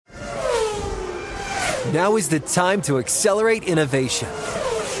Now is the time to accelerate innovation.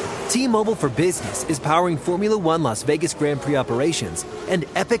 T-Mobile for Business is powering Formula One Las Vegas Grand Prix operations and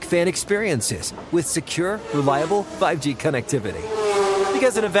epic fan experiences with secure, reliable 5G connectivity.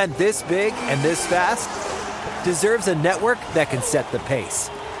 Because an event this big and this fast deserves a network that can set the pace.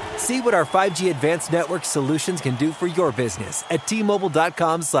 See what our 5G advanced network solutions can do for your business at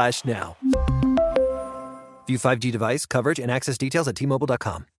T-Mobile.com/now. View 5G device coverage and access details at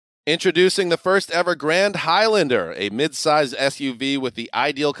T-Mobile.com. Introducing the first ever Grand Highlander, a mid-sized SUV with the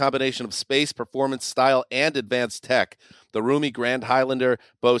ideal combination of space, performance, style, and advanced tech. The roomy Grand Highlander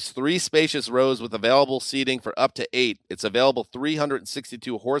boasts 3 spacious rows with available seating for up to 8. Its available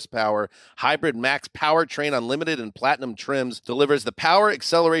 362 horsepower hybrid max powertrain unlimited and platinum trims delivers the power,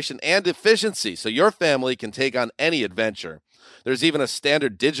 acceleration, and efficiency so your family can take on any adventure. There's even a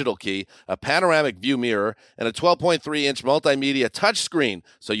standard digital key, a panoramic view mirror, and a 12.3-inch multimedia touchscreen,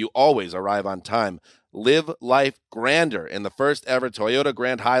 so you always arrive on time. Live life grander in the first ever Toyota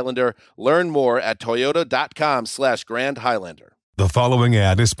Grand Highlander. Learn more at toyota.com/Grand Highlander. The following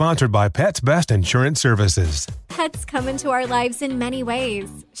ad is sponsored by Pets Best Insurance Services. Pets come into our lives in many ways.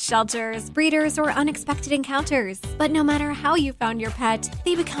 Shelters, breeders, or unexpected encounters. But no matter how you found your pet,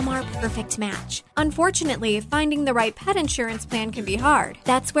 they become our perfect match. Unfortunately, finding the right pet insurance plan can be hard.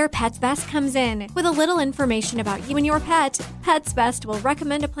 That's where Pets Best comes in. With a little information about you and your pet, Pets Best will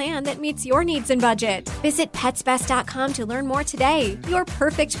recommend a plan that meets your needs and budget. Visit PetsBest.com to learn more today. Your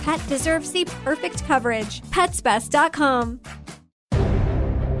perfect pet deserves the perfect coverage. PetsBest.com.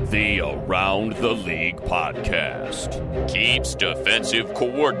 The Around the League podcast keeps defensive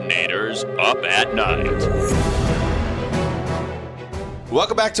coordinators up at night.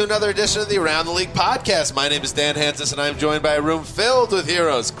 Welcome back to another edition of the Around the League podcast. My name is Dan Hansis, and I'm joined by a room filled with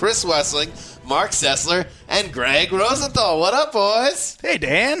heroes. Chris Wessling, Mark Sessler, and Greg Rosenthal. What up, boys? Hey,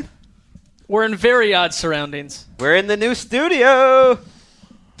 Dan. We're in very odd surroundings. We're in the new studio.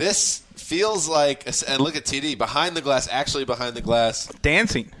 This feels like, and look at TD, behind the glass, actually behind the glass.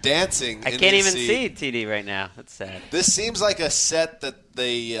 Dancing. I can't even see TD right now. That's sad. This seems like a set that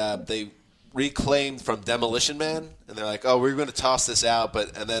they reclaimed from Demolition Man, and they're like, oh, we're going to toss this out,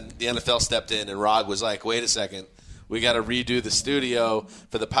 and then the NFL stepped in, and Rog was like, wait a second, we got to redo the studio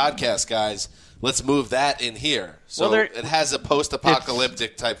for the podcast, guys. Let's move that in here. So it has a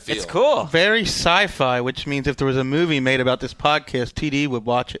post-apocalyptic type feel. It's cool. Very sci-fi, which means if there was a movie made about this podcast, TD would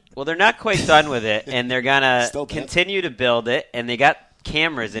watch it. Well, they're not quite done with it, and they're going to continue to build it, and they got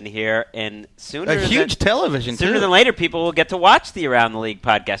cameras in here, and sooner than later, people will get to watch the Around the League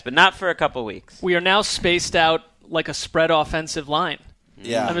podcast, but not for a couple weeks. We are now spaced out like a spread offensive line.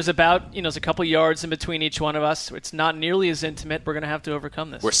 Yeah. And there's about, there's a couple yards in between each one of us. It's not nearly as intimate. We're going to have to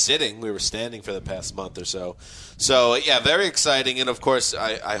overcome this. We were standing for the past month or so. So, yeah, very exciting. And, of course,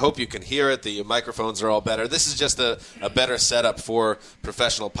 I hope you can hear it. The microphones are all better. This is just a better setup for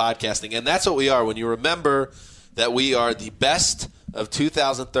professional podcasting. And that's what we are. When you remember that we are the best of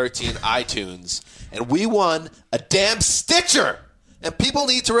 2013 iTunes, and we won a damn Stitcher. And people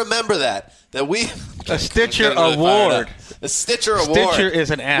need to remember that we a Stitcher award. A Stitcher award. Stitcher is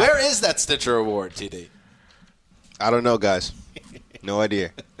an app. Where is that Stitcher award, TD? I don't know, guys. No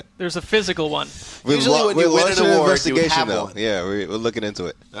idea. There's a physical one. Usually when you win an award, you have one. Yeah, we're looking into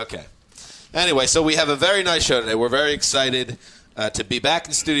it. Okay. Anyway, so we have a very nice show today. We're very excited to be back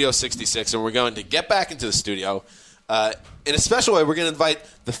in Studio 66, and we're going to get back into the studio. In a special way, we're going to invite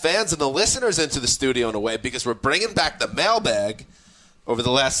the fans and the listeners into the studio in a way because we're bringing back the mailbag. Over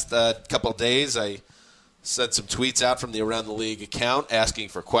the last couple of days, I sent some tweets out from the Around the League account asking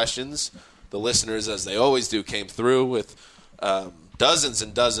for questions. The listeners, as they always do, came through with dozens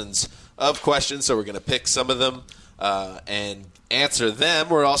and dozens of questions, so we're going to pick some of them and answer them.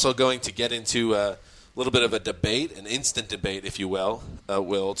 We're also going to get into a little bit of a debate, an instant debate, if you will,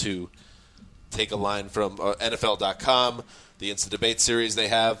 to take a line from NFL.com. The Instant Debate series they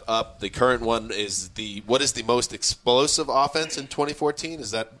have up. The current one is what is the most explosive offense in 2014? Is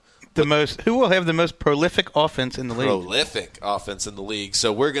that who will have the most prolific offense in the league? Prolific offense in the league.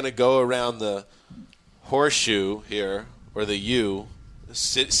 So we're going to go around the horseshoe here, or the U.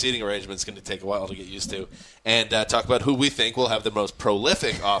 Seating arrangement is going to take a while to get used to, and talk about who we think will have the most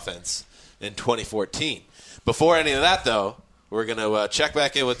prolific offense in 2014. Before any of that, though, we're going to check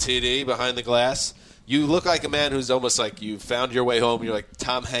back in with TD behind the glass. You look like a man who's almost like you found your way home. You're like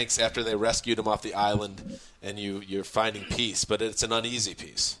Tom Hanks after they rescued him off the island, and you're finding peace, but it's an uneasy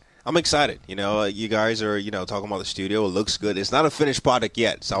peace. I'm excited. You guys are, talking about the studio. It looks good. It's not a finished product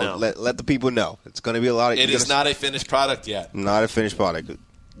yet, so no. let the people know. It's going to be a lot of... It is not a finished product yet. Not a finished product.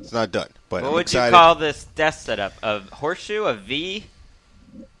 It's not done, but what would you call this desk setup? A horseshoe? A V?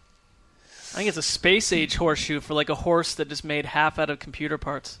 think it's a space-age horseshoe for like a horse that is made half out of computer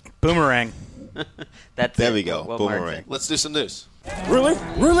parts. Boomerang. There we go. Boomerang. Let's do some news. Really?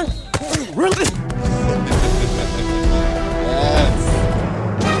 I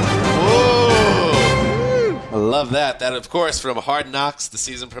love that. That, of course, from Hard Knocks, the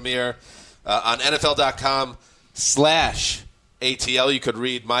season premiere on NFL.com/ATL. You could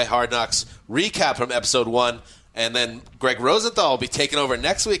read my Hard Knocks recap from episode 1, and then Greg Rosenthal will be taking over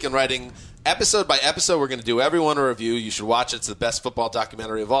next week and writing episode by episode. We're going to do every one a review. You should watch it. It's the best football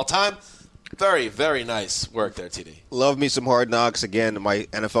documentary of all time. Very, very nice work there, TD. Love me some Hard Knocks. Again, my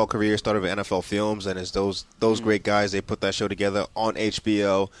NFL career started with NFL Films, and it's those great guys. They put that show together on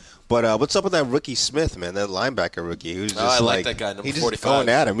HBO. But what's up with that rookie Smith, man? That linebacker rookie. Who's just I like that guy, number 45. He's just going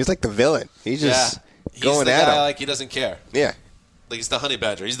at him. He's like the villain. He's just going at him. Like he doesn't care. Yeah. Like he's the honey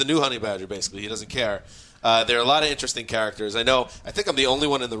badger. He's the new honey badger, basically. He doesn't care. There are a lot of interesting characters. I think I'm the only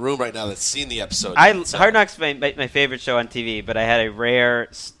one in the room right now that's seen the episode. Hard Knocks is my favorite show on TV, but I had a rare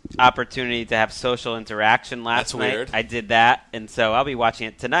opportunity to have social interaction last night. That's weird. I did that, and so I'll be watching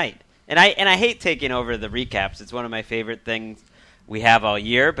it tonight. And I hate taking over the recaps. It's one of my favorite things we have all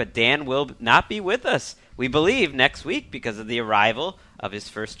year, but Dan will not be with us, we believe, next week because of the arrival of his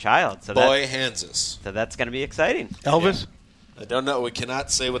first child. So Boy Hansis. So that's going to be exciting. Elvis? Yeah. I don't know. We cannot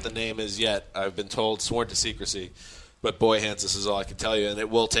say what the name is yet. I've been told, sworn to secrecy. But Boy Hansis is all I can tell you, and it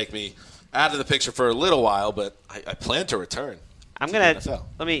will take me out of the picture for a little while, but I plan to return. I'm going to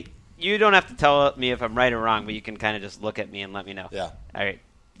you don't have to tell me if I'm right or wrong, but you can kind of just look at me and let me know. Yeah. All right.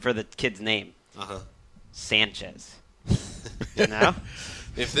 For the kid's name. Sanchez. No?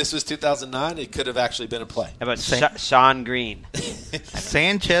 If this was 2009, it could have actually been a play. How about Sean Green?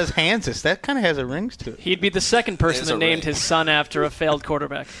 Sanchez Hansis. That kind of has a rings to it. He'd be the second person that named his son after a failed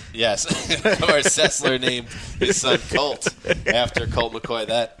quarterback. Yes. Or Sessler named his son Colt after Colt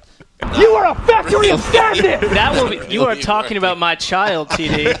McCoy. You are a factory of standards! You are talking about my child,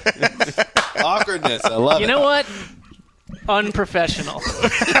 TD. Awkwardness. I love it. You know what? Unprofessional.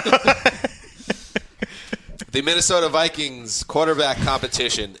 The Minnesota Vikings quarterback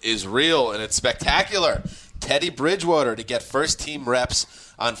competition is real, and it's spectacular. Teddy Bridgewater to get first-team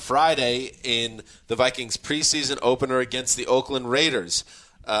reps on Friday in the Vikings preseason opener against the Oakland Raiders.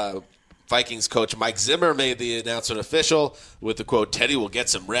 Vikings coach Mike Zimmer made the announcement official with the quote, "Teddy will get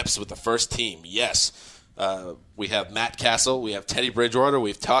some reps with the first team." Yes. We have Matt Castle. We have Teddy Bridgewater.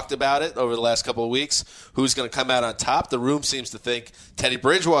 We've talked about it over the last couple of weeks. Who's going to come out on top? The room seems to think Teddy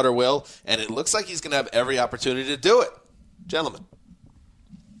Bridgewater will, and it looks like he's going to have every opportunity to do it. Gentlemen.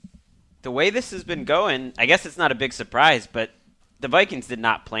 The way this has been going, I guess it's not a big surprise, but the Vikings did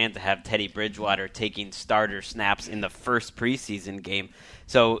not plan to have Teddy Bridgewater taking starter snaps in the first preseason game.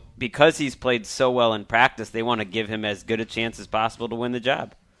 So because he's played so well in practice, they want to give him as good a chance as possible to win the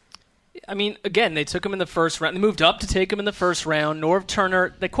job. I mean, again, they took him in the first round. They moved up to take him in the first round. Norv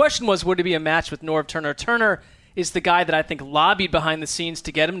Turner, the question was, would it be a match with Norv Turner? Turner is the guy that I think lobbied behind the scenes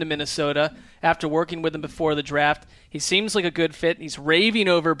to get him to Minnesota after working with him before the draft. He seems like a good fit. He's raving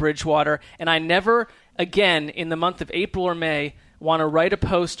over Bridgewater. And I never, again, in the month of April or May, want to write a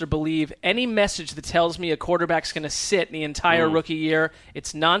post or believe any message that tells me a quarterback's going to sit the entire rookie year.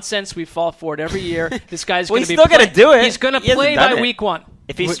 It's nonsense. We fall for it every year. This guy's going to be still going to do it. He's going to play by week one.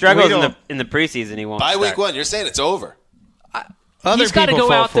 If he struggles in the preseason, he won't by start. week one, you're saying it's over. He's got to go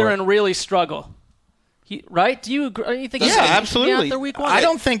out there and really struggle. Right? Do you agree? You think absolutely. After week one? I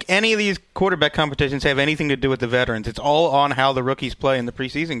don't think any of these quarterback competitions have anything to do with the veterans. It's all on how the rookies play in the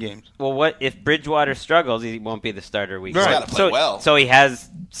preseason games. Well, what if Bridgewater struggles? He won't be the starter week. He's got to play well. So he has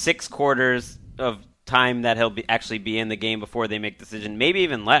 6 quarters of time that he'll actually be in the game before they make a decision. Maybe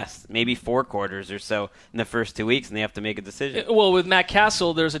even less. Maybe 4 quarters or so in the first 2 weeks, and they have to make a decision. Well, with Matt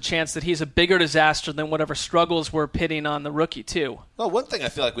Castle, there's a chance that he's a bigger disaster than whatever struggles we're pitting on the rookie, too. Well, one thing I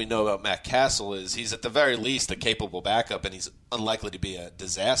feel like we know about Matt Castle is he's at the very least a capable backup, and he's unlikely to be a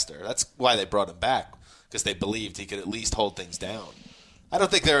disaster. That's why they brought him back, because they believed he could at least hold things down. I don't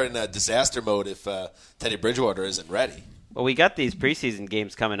think they're in a disaster mode if Teddy Bridgewater isn't ready. Well, we got these preseason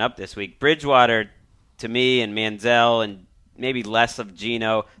games coming up this week. Bridgewater, to me, and Manziel, and maybe less of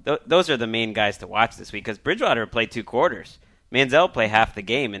Geno, those are the main guys to watch this week because Bridgewater played 2 quarters. Manziel play half the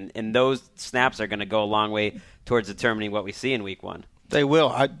game, and those snaps are going to go a long way towards determining what we see in week one. They will.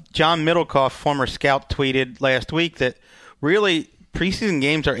 John Middlecoff, former scout, tweeted last week that really preseason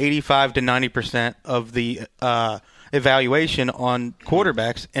games are 85 to 90% of the evaluation on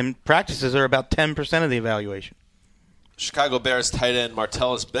quarterbacks, and practices are about 10% of the evaluation. Chicago Bears tight end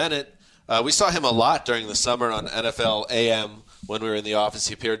Martellus Bennett. We saw him a lot during the summer on NFL AM when we were in the office.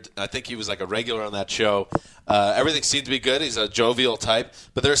 He appeared, I think he was like a regular on that show. Everything seemed to be good. He's a jovial type.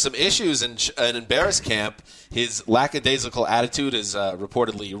 But there are some issues in Bears camp. His lackadaisical attitude has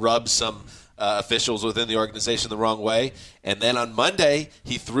reportedly rubbed some officials within the organization the wrong way. And then on Monday,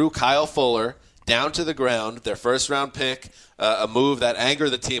 he threw Kyle Fuller down to the ground, their first-round pick, a move that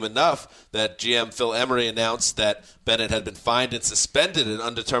angered the team enough that GM Phil Emery announced that Bennett had been fined and suspended an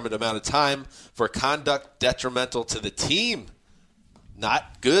undetermined amount of time for conduct detrimental to the team.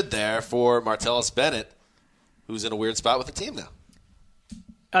 Not good there for Martellus Bennett, who's in a weird spot with the team now.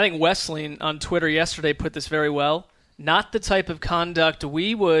 I think Wesleyan on Twitter yesterday put this very well. Not the type of conduct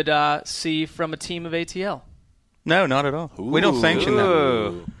we would see from a team of ATL. No, not at all. We don't sanction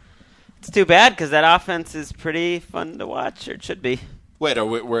that. It's too bad because that offense is pretty fun to watch, or it should be. Wait,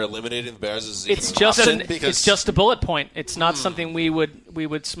 we're eliminating the Bears as it's just a bullet point. It's not something we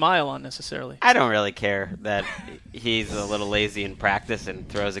would smile on necessarily. I don't really care that he's a little lazy in practice and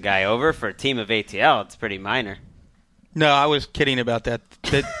throws a guy over. For a team of ATL, it's pretty minor. No, I was kidding about that.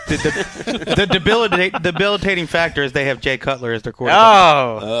 The debilitating factor is they have Jay Cutler as their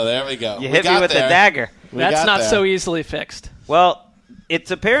quarterback. Oh, there we go. You hit me with a dagger. That's not so easily fixed. Well, it's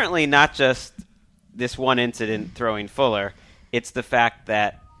apparently not just this one incident throwing Fuller. It's the fact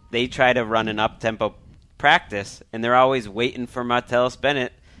that they try to run an up-tempo practice, and they're always waiting for Martellus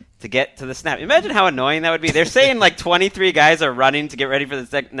Bennett to get to the snap. Imagine how annoying that would be. They're saying like 23 guys are running to get ready for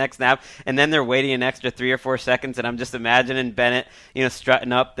the next snap, and then they're waiting an extra 3 or 4 seconds, and I'm just imagining Bennett,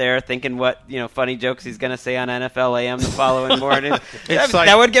 strutting up there, thinking what, funny jokes he's going to say on NFL AM the following morning.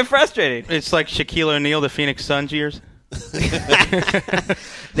 That would get frustrating. It's like Shaquille O'Neal, the Phoenix Suns years.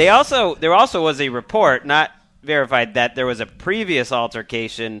 There also was a report, not verified, that there was a previous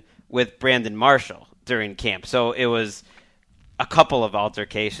altercation with Brandon Marshall during camp. So it was a couple of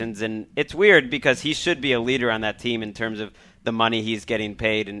altercations, and it's weird because he should be a leader on that team in terms of the money he's getting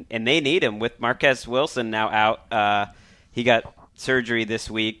paid, and they need him. With Marquez Wilson now out, he got surgery this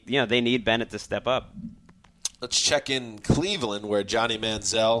week. They need Bennett to step up. Let's check in Cleveland, where Johnny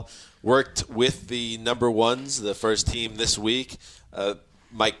Manziel worked with the number ones, the first team this week.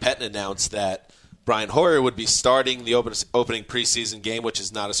 Mike Pettin announced that Brian Hoyer would be starting the opening preseason game, which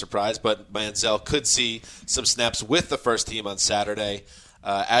is not a surprise, but Manziel could see some snaps with the first team on Saturday.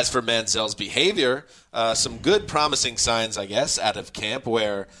 As for Manziel's behavior, some good promising signs, I guess, out of camp,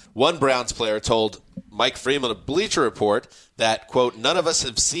 where one Browns player told Mike Freeman of Bleacher Report that, quote, "None of us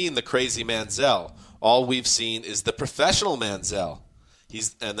have seen the crazy Manziel. All we've seen is the professional Manziel."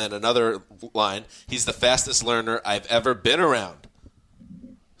 And then another line, "He's the fastest learner I've ever been around."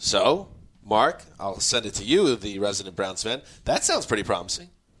 So, Mark, I'll send it to you, the resident Browns fan. That sounds pretty promising.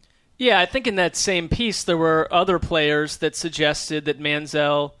 Yeah, I think in that same piece there were other players that suggested that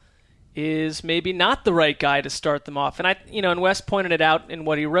Manziel is maybe not the right guy to start them off. And and Wes pointed it out in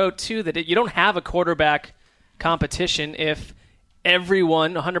what he wrote too, that you don't have a quarterback competition if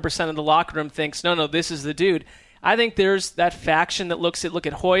everyone, 100% of the locker room thinks, no, this is the dude. I think there's that faction that look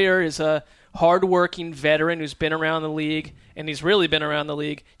at Hoyer as a hardworking veteran who's been around the league, and he's really been around the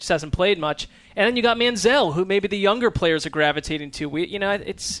league, just hasn't played much. And then you got Manziel, who maybe the younger players are gravitating to.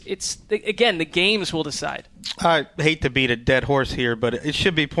 Again, the games will decide. I hate to beat a dead horse here, but it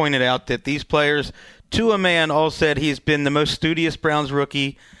should be pointed out that these players, to a man, all said he's been the most studious Browns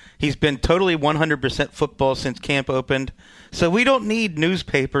rookie. He's been totally 100% football since camp opened. So we don't need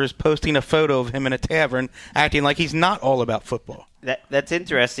newspapers posting a photo of him in a tavern acting like he's not all about football. That's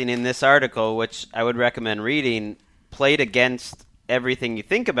interesting. In this article, which I would recommend reading, played against everything you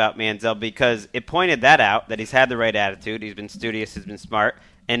think about Manziel, because it pointed that out, that he's had the right attitude, he's been studious, he's been smart,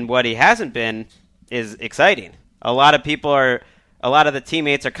 and what he hasn't been is exciting. A lot of the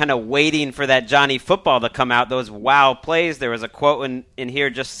teammates are kind of waiting for that Johnny football to come out, those wow plays. There was a quote in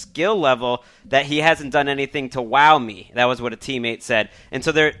here, just skill level, that he hasn't done anything to wow me. That was what a teammate said. And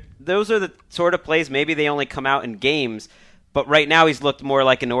so those are the sort of plays, maybe they only come out in games, but right now he's looked more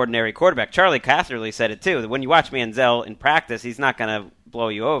like an ordinary quarterback. Charlie Catherley said it too. When you watch Manziel in practice, he's not going to blow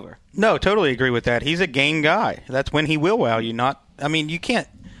you over. No, totally agree with that. He's a game guy. That's when he will wow you. You can't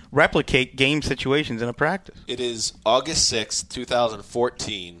replicate game situations in a practice. It is August 6th,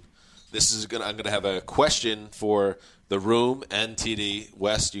 2014. I'm going to have a question for the room and TD.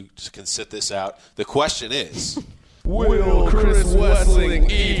 Wes, you can sit this out. The question is, will Chris Wesseling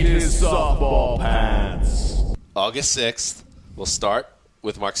eat his softball pants? August 6th, we'll start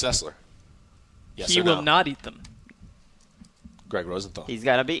with Mark Sessler. Yes he or no? Will not eat them. Greg Rosenthal. He's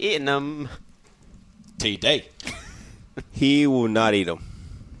got to be eating them. TD. He will not eat them.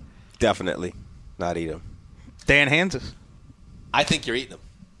 Definitely not eat them. Dan Hansis. I think you're eating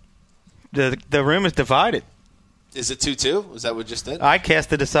them. The room is divided. Is it 2-2? Is that what we just did? I cast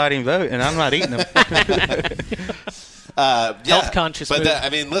the deciding vote, and I'm not eating them. Health conscious. But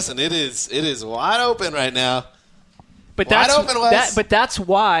listen, it is wide open right now. But that's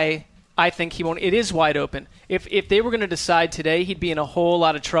why I think he won't. It is wide open. If they were going to decide today, he'd be in a whole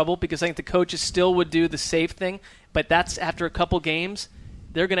lot of trouble because I think the coaches still would do the safe thing. But that's after a couple games.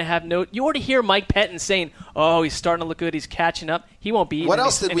 They're going to have no. You already hear Mike Pettin saying, "Oh, he's starting to look good. He's catching up. He won't be." Eating what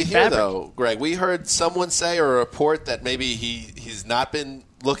else did we hear fabric. though, Greg? We heard someone say or a report that maybe he's not been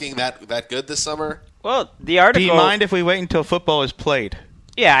looking that good this summer. Well, the article. Do you mind if we wait until football is played?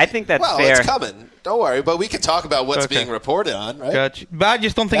 Yeah, I think that's fair. Well, it's coming. Don't worry, but we can talk about what's being reported on, right? Gotcha. But I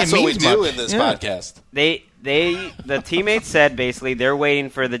just don't think that's it means what we do much. in this podcast. The teammates said basically they're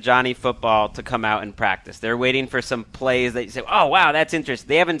waiting for the Johnny football to come out and practice. They're waiting for some plays that you say, "Oh, wow, that's interesting."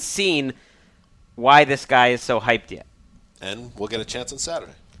 They haven't seen why this guy is so hyped yet. And we'll get a chance on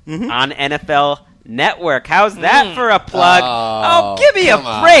Saturday on NFL Network. How's that for a plug? Oh, give me a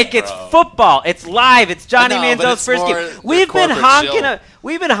break! It's football. It's live. It's Johnny Manziel's first game. We've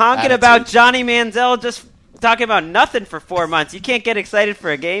been honking about Johnny Manziel just talking about nothing for 4 months. You can't get excited for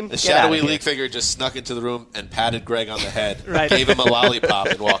a game. The shadowy league figure just snuck into the room and patted Greg on the head, gave him a lollipop,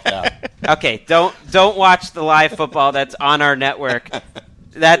 and walked out. Okay, don't watch the live football that's on our network.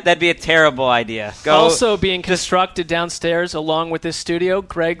 That'd be a terrible idea. Also being constructed downstairs along with this studio,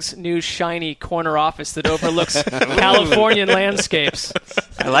 Greg's new shiny corner office that overlooks Californian landscapes.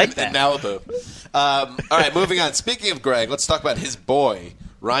 I like that. In Malibu. All right, moving on. Speaking of Greg, let's talk about his boy,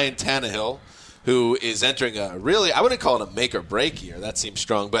 Ryan Tannehill, who is entering a really, I wouldn't call it a make or break year. That seems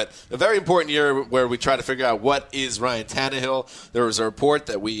strong, but a very important year where we try to figure out what is Ryan Tannehill. There was a report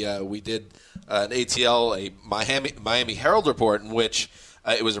that we did an ATL, a Miami Herald report, in which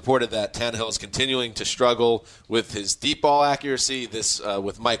it was reported that Tannehill is continuing to struggle with his deep ball accuracy. This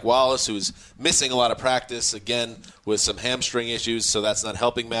with Mike Wallace, who's missing a lot of practice, again, with some hamstring issues, so that's not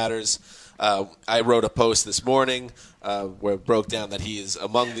helping matters. I wrote a post this morning where it broke down that he is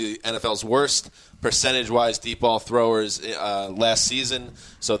among the NFL's worst percentage-wise deep ball throwers last season.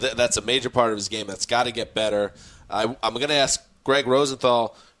 So that's a major part of his game. That's got to get better. I'm going to ask Greg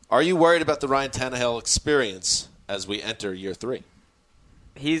Rosenthal, are you worried about the Ryan Tannehill experience as we enter year 3?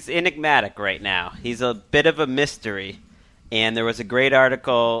 He's enigmatic right now. He's a bit of a mystery. And there was a great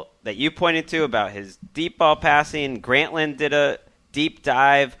article that you pointed to about his deep ball passing. Grantland did a deep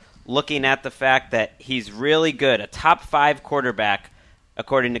dive looking at the fact that he's really good, a top 5 quarterback,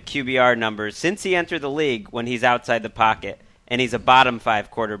 according to QBR numbers, since he entered the league when he's outside the pocket. And he's a bottom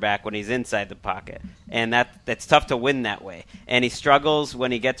 5 quarterback when he's inside the pocket. And that's tough to win that way. And he struggles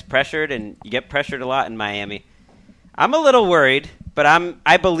when he gets pressured, and you get pressured a lot in Miami. I'm a little worried, but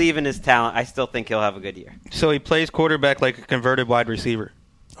I believe in his talent. I still think he'll have a good year. So he plays quarterback like a converted wide receiver.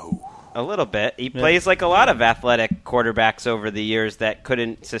 Oh. A little bit. He plays like a lot of athletic quarterbacks over the years that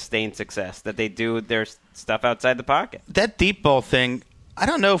couldn't sustain success, that they do their stuff outside the pocket. That deep ball thing, I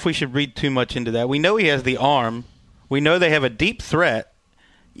don't know if we should read too much into that. We know he has the arm. We know they have a deep threat.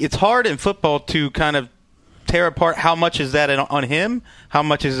 It's hard in football to kind of tear apart how much is that on him, how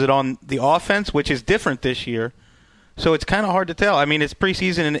much is it on the offense, which is different this year. So it's kind of hard to tell. I mean, it's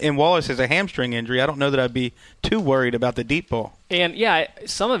preseason, and Wallace has a hamstring injury. I don't know that I'd be too worried about the deep ball. And, yeah,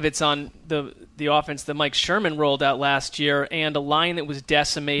 some of it's on the offense that Mike Sherman rolled out last year, and a line that was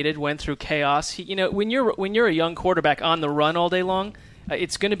decimated, went through chaos. When you're a young quarterback on the run all day long,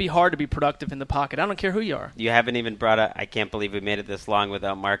 it's going to be hard to be productive in the pocket. I don't care who you are. You haven't even brought up – I can't believe we made it this long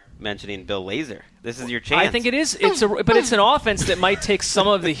without Mark mentioning Bill Lazor. This is your chance. I think it is. But it's an offense that might take some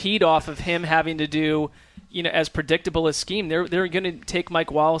of the heat off of him having to do – as predictable a scheme. They're going to take Mike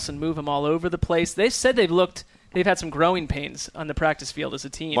Wallace and move him all over the place. They said they've had some growing pains on the practice field as a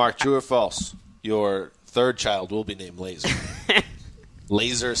team. Mark, true or false? Your third child will be named Lazor.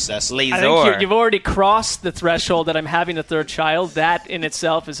 Lazor Cecily. I think you've already crossed the threshold that I'm having a third child. That in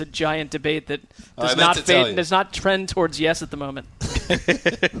itself is a giant debate that does not trend towards yes at the moment.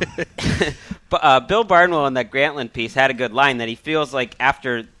 But Bill Barnwell in that Grantland piece had a good line that he feels like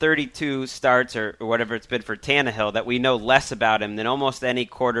after 32 starts or whatever it's been for Tannehill that we know less about him than almost any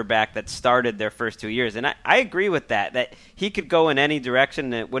quarterback that started their first 2 years. And I agree with that he could go in any direction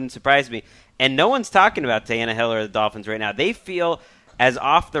and it wouldn't surprise me. And no one's talking about Tannehill or the Dolphins right now. They feel as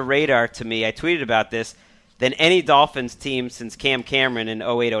off the radar to me, I tweeted about this, than any Dolphins team since Cam Cameron in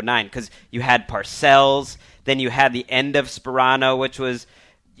 08-09 because you had Parcells, then you had the end of Sperano, which was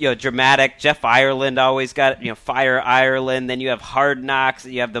dramatic. Jeff Ireland always got Fire Ireland. Then you have Hard Knocks.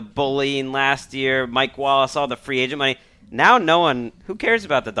 You have the bullying last year. Mike Wallace, all the free agent money. Now who cares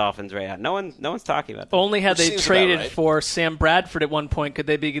about the Dolphins right now? No one's talking about them. Only had they traded for Sam Bradford at one point could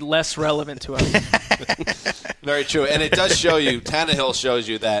they be less relevant to us. Very true. And it does show you, Tannehill shows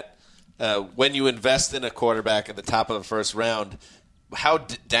you that when you invest in a quarterback at the top of the first round, how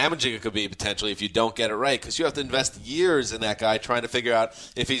damaging it could be potentially if you don't get it right, because you have to invest years in that guy trying to figure out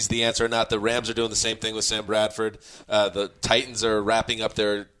if he's the answer or not. The Rams are doing the same thing with Sam Bradford. The Titans are wrapping up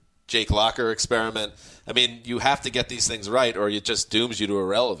their Jake Locker experiment. I mean, you have to get these things right, or it just dooms you to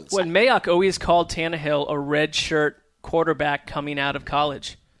irrelevance. When Mayock always called Tannehill a redshirt quarterback coming out of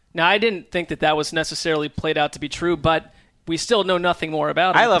college. Now, I didn't think that was necessarily played out to be true, but we still know nothing more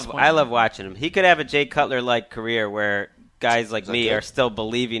about him. I love watching him. He could have a Jay Cutler-like career where guys like me are still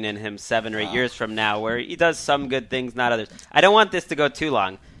believing in him 7 or 8 years from now, where he does some good things, not others. I don't want this to go too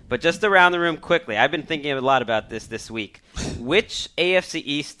long. But just around the room quickly, I've been thinking a lot about this week. Which AFC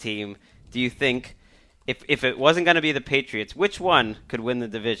East team do you think, if it wasn't going to be the Patriots, which one could win the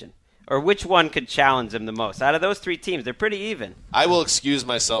division? Or which one could challenge them the most? Out of those 3 teams, they're pretty even. I will excuse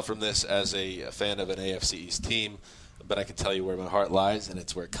myself from this as a fan of an AFC East team, but I can tell you where my heart lies, and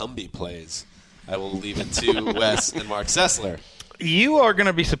it's where Cumbie plays. I will leave it to Wes and Mark Sessler. You are going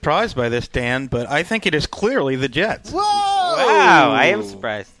to be surprised by this, Dan, but I think it is clearly the Jets. Whoa! Wow, I am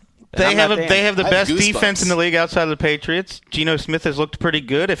surprised. They have the best defense in the league outside of the Patriots. Geno Smith has looked pretty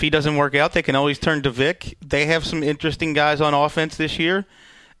good. If he doesn't work out, they can always turn to Vic. They have some interesting guys on offense this year.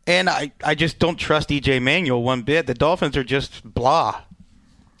 And I just don't trust E.J. Manuel one bit. The Dolphins are just blah.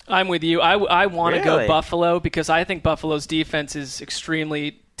 I'm with you. I want to go Buffalo because I think Buffalo's defense is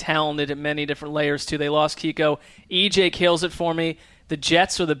extremely talented at many different layers, too. They lost Kiko. E.J. kills it for me. The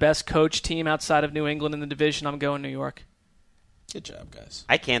Jets are the best coach team outside of New England in the division. I'm going New York. Good job, guys.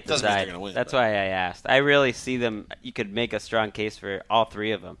 I can't decide. That's why I asked. I really see them. You could make a strong case for all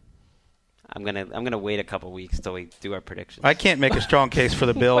 3 of them. I'm gonna wait a couple weeks till we do our predictions. I can't make a strong case for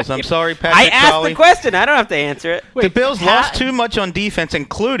the Bills. I'm sorry, I Patrick. asked the question. I don't have to answer it. The Bills lost too much on defense,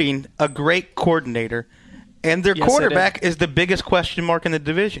 including a great coordinator, and their quarterback is the biggest question mark in the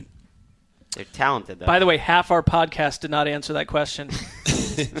division. They're talented, though. By the way, half our podcast did not answer that question.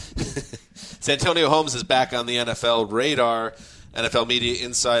 Santonio Holmes is back on the NFL radar. NFL media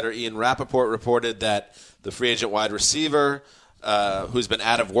insider Ian Rappaport reported that the free agent wide receiver, who's been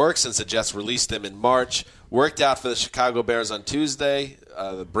out of work since the Jets released him in March, worked out for the Chicago Bears on Tuesday.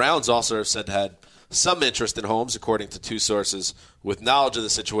 The Browns also have said had some interest in Holmes, according to 2 sources with knowledge of the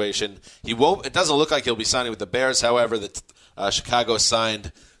situation. It doesn't look like he'll be signing with the Bears. However, Chicago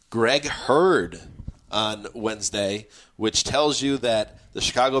signed Greg Hurd on Wednesday, which tells you that the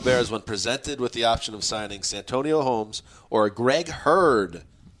Chicago Bears, when presented with the option of signing Santonio Holmes or Greg Hurd,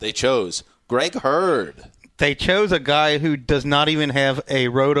 they chose Greg Hurd. They chose a guy who does not even have a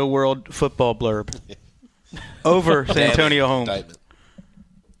Roto World football blurb over Santonio Holmes. Indictment.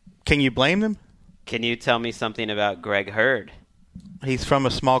 Can you blame them? Can you tell me something about Greg Hurd? He's from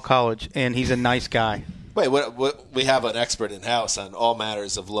a small college, and he's a nice guy. Wait, we have an expert in-house on all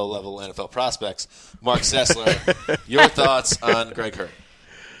matters of low-level NFL prospects. Mark Sessler, your thoughts on Greg Hurd?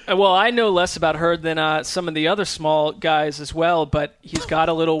 Well, I know less about Hurd than some of the other small guys as well, but he's got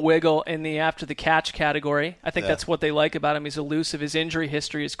a little wiggle in the after-the-catch category. I think that's what they like about him. He's elusive. His injury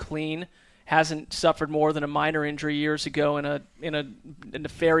history is clean. Hasn't suffered more than a minor injury years ago in a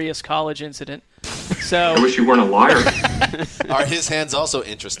nefarious college incident. So I wish you weren't a liar. Are his hands also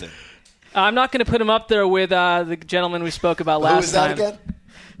interesting? I'm not going to put him up there with the gentleman we spoke about last time. Who is that again?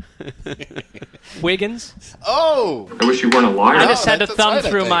 Wiggins. Oh! I wish you weren't a liar. I just had to thumb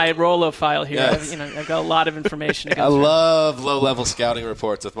through my Rolo file here. Yes. I've got a lot of information to go through. I love low-level scouting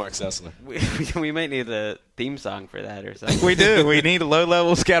reports with Mark Sessler. We might need a theme song for that or something. We do. We need a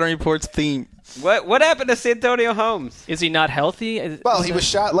low-level scouting reports theme. What happened to Santonio Holmes? Is he not healthy? Well, he was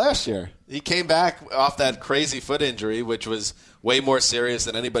shot last year. He came back off that crazy foot injury, which was way more serious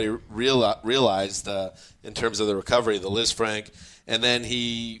than anybody realized in terms of the recovery, the Liz Frank. And then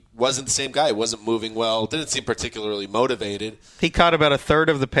he wasn't the same guy. He wasn't moving well. Didn't seem particularly motivated. He caught about a third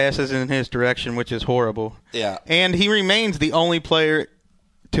of the passes in his direction, which is horrible. Yeah. And he remains the only player,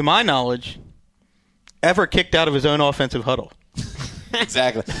 to my knowledge, ever kicked out of his own offensive huddle.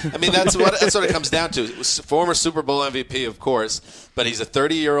 Exactly. I mean, that's what it comes down to. Former Super Bowl MVP, of course, but he's a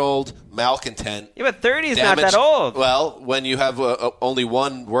 30-year-old malcontent. Yeah, but 30 is not that old. Well, when you have only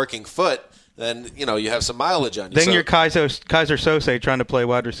one working foot, then you have some mileage on you. Then you're Kaiser Sose trying to play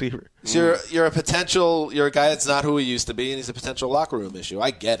wide receiver. So you're a guy that's not who he used to be, and he's a potential locker room issue.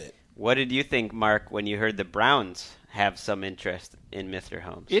 I get it. What did you think, Mark, when you heard the Browns have some interest in Mr.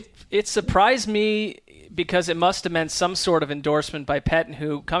 Holmes? It surprised me because it must have meant some sort of endorsement by Pettine,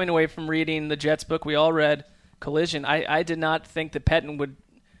 who, coming away from reading the Jets book we all read, collision. I did not think that Pettine would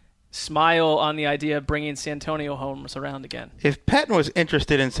smile on the idea of bringing Santonio Holmes around again. If Pettine was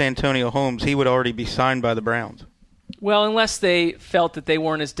interested in Santonio Holmes, he would already be signed by the Browns. Well, unless they felt that they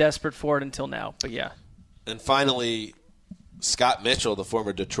weren't as desperate for it until now. But yeah. And finally, Scott Mitchell, the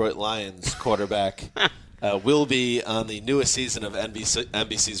former Detroit Lions quarterback, will be on the newest season of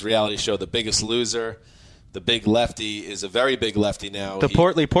NBC's reality show, The Biggest Loser. The big lefty is a very big lefty now. The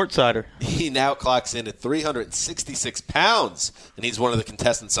portly Portsider. He now clocks in at 366 pounds, and he's one of the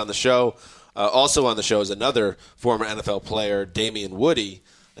contestants on the show. Also on the show is another former NFL player, Damian Woody,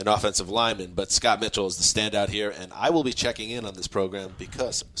 an offensive lineman. But Scott Mitchell is the standout here, and I will be checking in on this program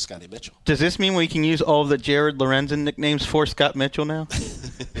because of Scotty Mitchell. Does this mean we can use all of the Jared Lorenzen nicknames for Scott Mitchell now?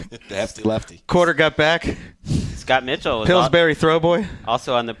 The hefty lefty. Quarter got back. Scott Mitchell was Pillsbury Throwboy.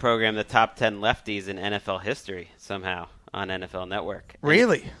 Also on the program, the top 10 lefties in NFL history somehow on NFL Network.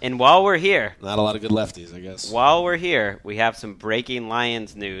 Really? And while we're here. Not a lot of good lefties, I guess. While we're here, we have some breaking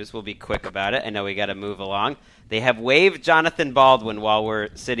Lions news. We'll be quick about it. I know we got to move along. They have waived Jonathan Baldwin while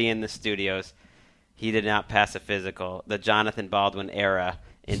we're sitting in the studios. He did not pass a physical. The Jonathan Baldwin era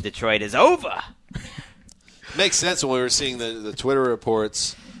in Detroit is over. Makes sense when we were seeing the Twitter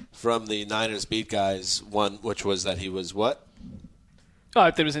reports from the Niners beat guys, one which was that he was what? Oh,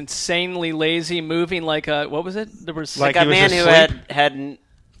 it was insanely lazy, moving like a, what was it? There was like a man who hadn't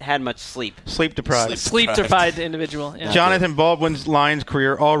had much sleep. Sleep deprived. Sleep deprived individual. Yeah. Jonathan Baldwin's Lions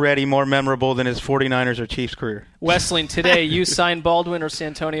career already more memorable than his 49ers or Chiefs career. Wessling, today, you signed Baldwin or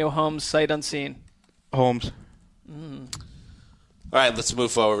Santonio Holmes, sight unseen? Holmes. All right, let's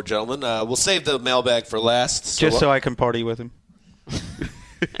move forward, gentlemen. We'll save the mailbag for last. So I can party with him.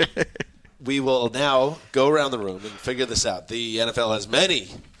 We will now go around the room and figure this out. The NFL has many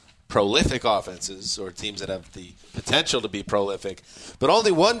prolific offenses or teams that have the potential to be prolific, but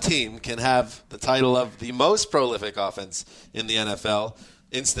only one team can have the title of the most prolific offense in the NFL.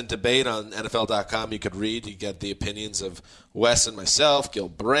 Instant debate on NFL.com. You could read. You get the opinions of Wes and myself, Gil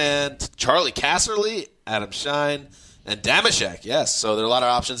Brandt, Charlie Casserly, Adam Shine, and Damashek. Yes, so there are a lot of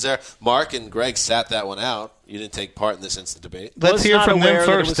options there. Mark and Greg sat that one out. You didn't take part in this instant debate. Let's hear from them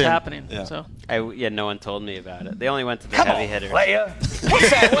first. It was happening. Yeah. So. No one told me about it. They only went to the Come heavy on, hitters. Player.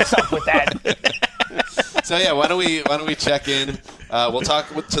 What's up with that? So yeah, why don't we check in? We'll talk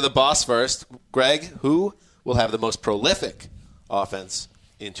to the boss first. Greg, who will have the most prolific offense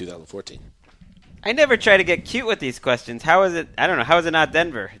in 2014? I never try to get cute with these questions. How is it? I don't know. How is it not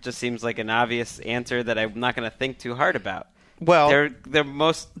Denver? It just seems like an obvious answer that I'm not going to think too hard about. Well, they're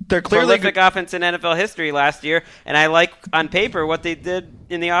clearly prolific offense in NFL history last year, and I like on paper what they did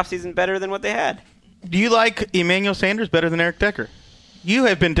in the offseason better than what they had. Do you like Emmanuel Sanders better than Eric Decker? You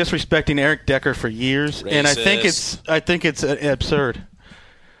have been disrespecting Eric Decker for years, Racist. And I think it's absurd.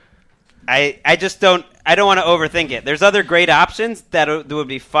 I just don't. I don't want to overthink it. There's other great options that would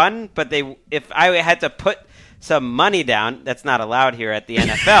be fun, but if I had to put some money down, that's not allowed here at the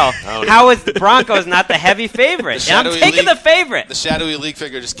NFL. How is the Broncos not the heavy favorite? And I'm taking the favorite. The shadowy league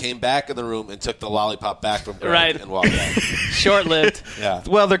figure just came back in the room and took the lollipop back from Greg and walked out. Short-lived. Yeah.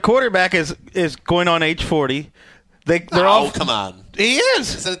 Well, their quarterback is going on age 40. Come on. He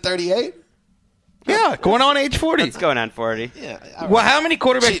is. Is it 38? Yeah, going on age 40. It's going on 40. Yeah. Well, how many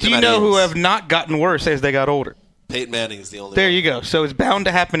quarterbacks do you know who have not gotten worse as they got older? Peyton Manning is the only There one. you go. So it's bound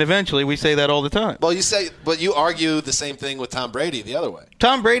to happen eventually. We say that all the time. Well, you argue the same thing with Tom Brady the other way.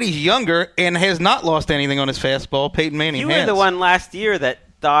 Tom Brady's younger and has not lost anything on his fastball. Peyton Manning has. You were the one last year that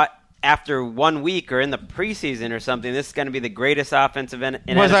thought after 1 week or in the preseason or something, this is going to be the greatest offensive in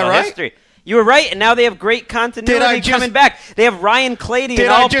NFL history. You were right, and now they have great continuity coming back. They have Ryan Clady, an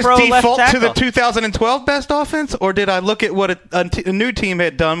all-pro left tackle. Did I just default to the 2012 best offense, or did I look at what a new team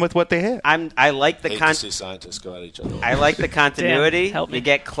had done with what they had? I like the to see scientists go at each other. I like the continuity. Help me. You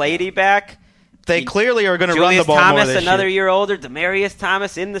get Clady back. They clearly are going to Julius run the ball Thomas, more this another year. year older. Demarius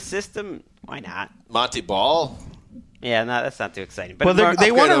Thomas in the system. Why not? Monty Ball. Yeah, no, that's not too exciting. But Well,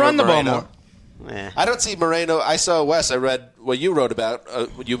 they want to run the ball more. I don't see Moreno. I saw Wes. I read what you wrote about.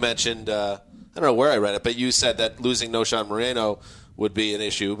 You mentioned. I don't know where I read it, but you said that losing Noshan Moreno would be an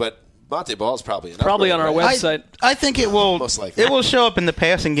issue. But Monty Ball is probably an probably upgrade, on our website. I think it will. Most likely. It will show up in the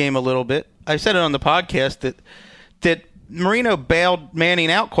passing game a little bit. I said it on the podcast that Marino bailed Manning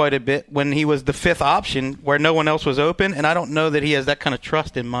out quite a bit when he was the fifth option where no one else was open, and I don't know that he has that kind of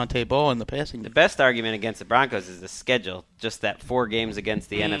trust in Monte Ball in the passing game. The best argument against the Broncos is the schedule. Just that 4 games against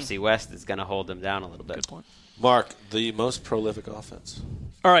the NFC West is going to hold them down a little bit. Good point. Mark, the most prolific offense.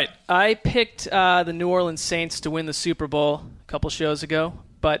 All right. I picked the New Orleans Saints to win the Super Bowl a couple shows ago,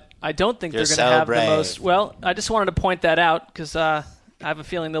 but I don't think they're going to have the most. Well, I just wanted to point that out because I have a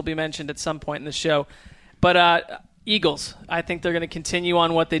feeling they'll be mentioned at some point in the show. But Eagles, I think they're going to continue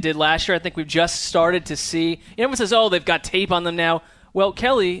on what they did last year. I think we've just started to see. Everyone says, they've got tape on them now. Well,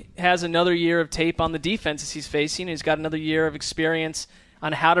 Kelly has another year of tape on the defenses he's facing. He's got another year of experience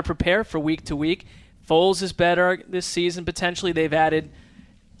on how to prepare for week to week. Foles is better this season, potentially. They've added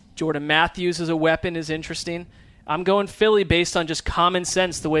Jordan Matthews as a weapon is interesting. I'm going Philly based on just common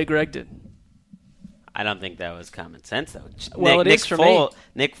sense the way Greg did. I don't think that was common sense, though. Well, it is for me.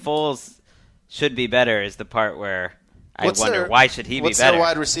 Nick Foles should be better is the part where I wonder why should he be better. What's their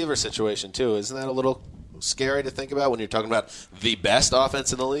wide receiver situation, too? Isn't that a little scary to think about when you're talking about the best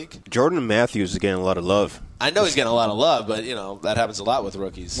offense in the league? Jordan Matthews is getting a lot of love. I know he's getting a lot of love, but, that happens a lot with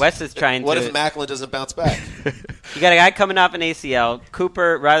rookies. Wes is trying What if Macklin doesn't bounce back? You got a guy coming off an ACL.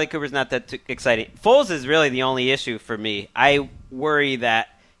 Riley Cooper's not that exciting. Foles is really the only issue for me. I worry that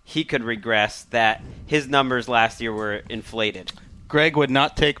he could regress, that his numbers last year were inflated. Greg would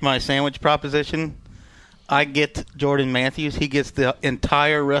not take my sandwich proposition. I get Jordan Matthews. He gets the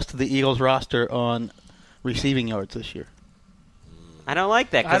entire rest of the Eagles roster on receiving yards this year. I don't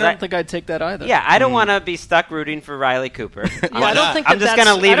like that. I don't think I'd take that either. Yeah, I don't want to be stuck rooting for Riley Cooper. I don't think I'm just going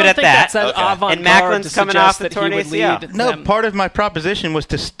to leave it at that. And Macklin's coming off the torn ACL. No, part of my proposition was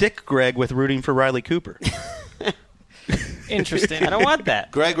to stick Greg with rooting for Riley Cooper. Interesting. I don't want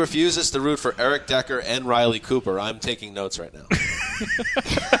that. Greg refuses to root for Eric Decker and Riley Cooper. I'm taking notes right now.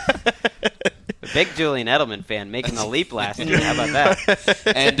 Big Julian Edelman fan making the leap last year. How about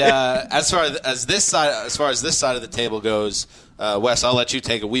that? And as far as this side of the table goes, Wes, I'll let you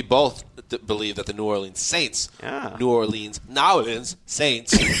take it. We both believe that the New Orleans Saints,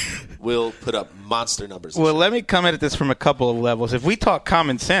 will put up monster numbers. Well, let me come at this from a couple of levels. If we talk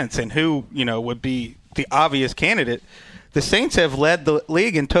common sense and who would be the obvious candidate, the Saints have led the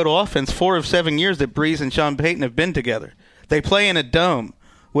league in total offense 4 of 7 years that Breeze and Sean Payton have been together. They play in a dome,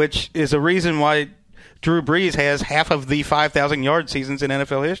 which is a reason why Drew Brees has half of the 5,000-yard seasons in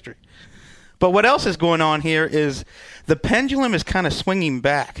NFL history. But what else is going on here is the pendulum is kind of swinging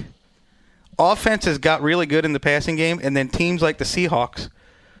back. Offense has got really good in the passing game, and then teams like the Seahawks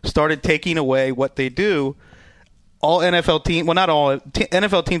started taking away what they do. All NFL teams, well, not all,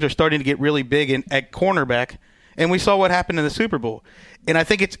 NFL teams are starting to get really big at cornerback, and we saw what happened in the Super Bowl. And I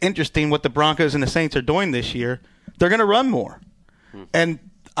think it's interesting what the Broncos and the Saints are doing this year. They're going to run more. And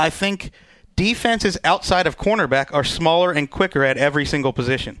I think defenses outside of cornerback are smaller and quicker at every single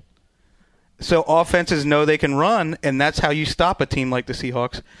position. So offenses know they can run, and that's how you stop a team like the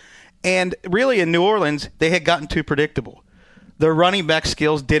Seahawks. And really in New Orleans, they had gotten too predictable. Their running back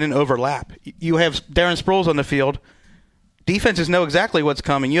skills didn't overlap. You have Darren Sproles on the field. Defenses know exactly what's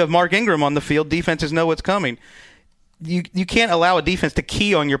coming. You have Mark Ingram on the field. Defenses know what's coming. You can't allow a defense to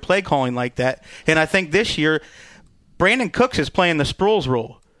key on your play calling like that. And I think this year, Brandon Cooks is playing the Sproles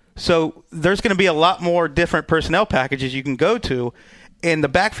role. So there's going to be a lot more different personnel packages you can go to, and the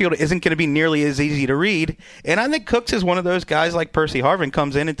backfield isn't going to be nearly as easy to read. And I think Cooks is one of those guys like Percy Harvin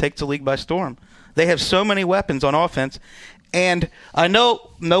comes in and takes the league by storm. They have so many weapons on offense. And I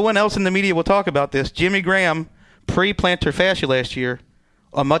know no one else in the media will talk about this. Jimmy Graham, pre-plantar fascia last year,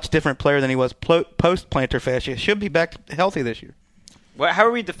 a much different player than he was post-plantar fascia, should be back healthy this year. How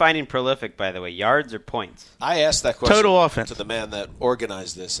are we defining prolific, by the way? Yards or points? I asked that question Total offense to the man that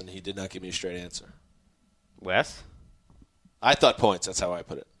organized this, and he did not give me a straight answer. Wes? I thought points. That's how I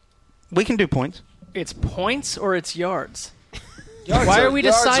put it. We can do points. It's points or it's yards? Why are we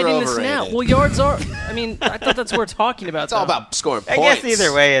deciding this now? Well, yards are. I mean, I thought that's what we're talking about. It's all about scoring points. I guess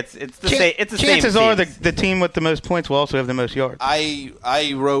either way, it's the same. It's the chances same are the team with the most points will also have the most yards.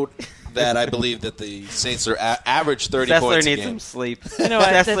 I wrote that I believe that the Saints are average 30 Sessler points a needs game. some sleep. You know,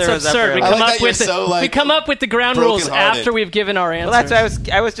 that's absurd. We come up with the ground rules after we've given our answer. Well, that's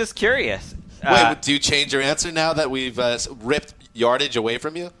why I was just curious. Wait, do you change your answer now that we've ripped yardage away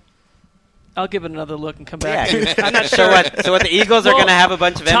from you? I'll give it another look and come back. Yeah. I'm not sure. So what? The Eagles are going to have a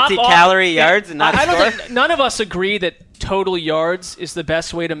bunch of empty calorie yards and not I score? don't think none of us agree that total yards is the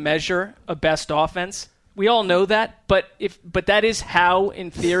best way to measure a best offense. We all know that, but that is how,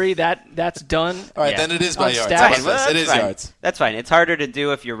 in theory, that's done. All right, then it is by yards. It is yards. That's fine. It's harder to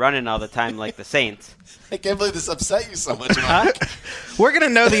do if you're running all the time like the Saints. I can't believe this upset you so much, Mark. We're going to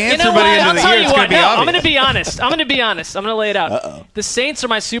know the answer by the end of the year. It's going to be obvious. I'm going to be honest. I'm going to lay it out. Uh-oh. The Saints are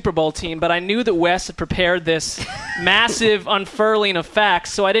my Super Bowl team, but I knew that Wes had prepared this massive unfurling of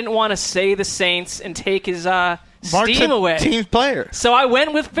facts, so I didn't want to say the Saints and take his steam away. Team player. So I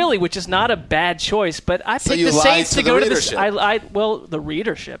went with Philly, which is not a bad choice, but I picked the Saints to go to the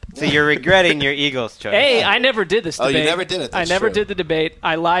readership. So you're regretting your Eagles choice. Hey, I never did this debate. Oh, you never did it. I never did the debate.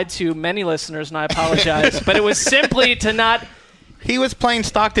 I lied to many listeners, and I apologize. But it was simply to not He was playing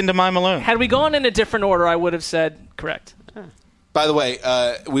Stockton to Mike Malone. Had we gone in a different order, I would have said correct. By the way,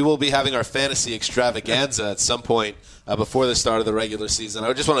 we will be having our fantasy extravaganza at some point before the start of the regular season.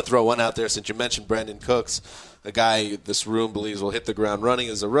 I just want to throw one out there since you mentioned Brandin Cooks, a guy this room believes will hit the ground running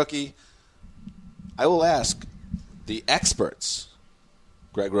as a rookie. I will ask the experts,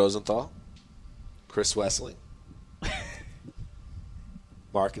 Greg Rosenthal, Chris Wessling.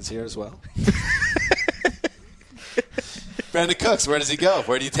 Mark is here as well. Brandin Cooks, where does he go?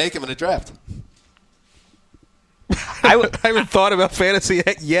 Where do you take him in a draft? I haven't thought about fantasy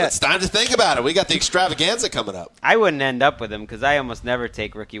yet. It's time to think about it. We got the extravaganza coming up. I wouldn't end up with him because I almost never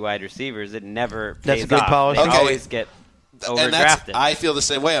take rookie wide receivers. It never pays That's a good off. policy. They always get overdrafted. I feel the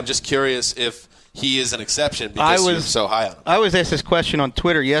same way. I'm just curious if he is an exception because you're so high on him. I was asked this question on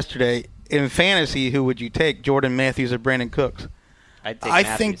Twitter yesterday. In fantasy, who would you take, Jordan Matthews or Brandin Cooks? I'd take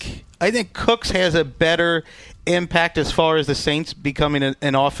Matthews. I think Cooks has a better impact as far as the Saints becoming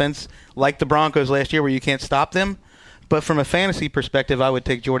an offense like the Broncos last year where you can't stop them. But from a fantasy perspective, I would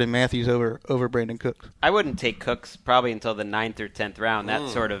take Jordan Matthews over Brandin Cooks. I wouldn't take Cooks probably until the 9th or 10th round, that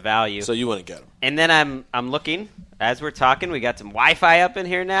sort of value. So you wouldn't get him. And then I'm looking, as we're talking, we got some Wi-Fi up in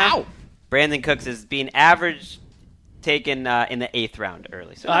here now. Ow. Brandin Cooks is being average taken in the 8th round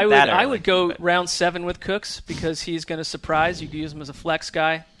early. So I would go round 7 with Cooks because he's going to surprise. You could use him as a flex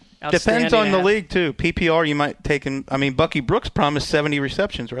guy. Depends on the league, too. PPR, you might take him. I mean, Bucky Brooks promised 70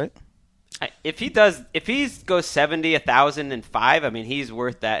 receptions, right? If he goes 70, 1,005, I mean, he's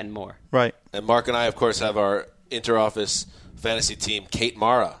worth that and more. Right. And Mark and I, of course, have our inter-office fantasy team, Kate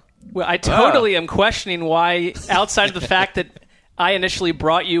Mara. Well, I totally am questioning why, outside of the fact that I initially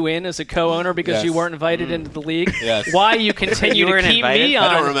brought you in as a co-owner because you weren't invited into the league, why you continue to keep me on.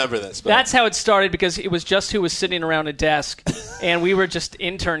 I don't remember this. But. That's how it started because it was just who was sitting around a desk, and we were just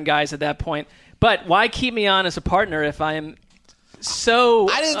intern guys at that point. But why keep me on as a partner if I am so...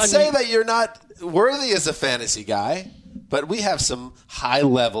 I didn't say that you're not worthy as a fantasy guy, but we have some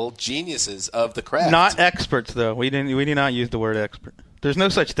high-level geniuses of the craft. Not experts, though. We did not use the word expert. There's no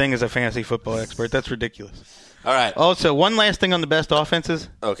such thing as a fantasy football expert. That's ridiculous. All right. Also, one last thing on the best offenses.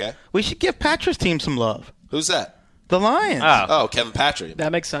 Okay. We should give Patrick's team some love. Who's that? The Lions. Oh, Kevin Patrick.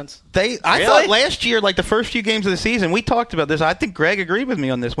 That makes sense. I thought last year, like the first few games of the season, we talked about this. I think Greg agreed with me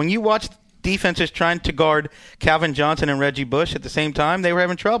on this. When you watched defenses trying to guard Calvin Johnson and Reggie Bush at the same time, they were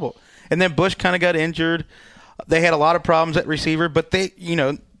having trouble. And then Bush kind of got injured. They had a lot of problems at receiver, but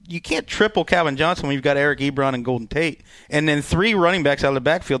you can't triple Calvin Johnson when you've got Eric Ebron and Golden Tate. And then 3 running backs out of the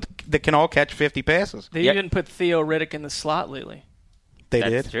backfield that can all catch 50 passes. They even put Theo Riddick in the slot lately. They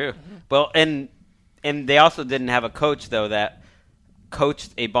did. That's true. Well, and they also didn't have a coach, though, that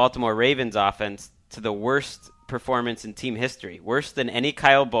coached a Baltimore Ravens offense to the worst performance in team history. Worse than any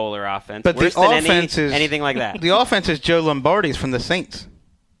Kyle Bowler offense. But worse the than offense is anything like that. The offense is Joe Lombardi's from the Saints.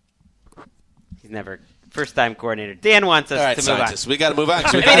 He's never first-time coordinator. Dan wants us to move on. We got to move on.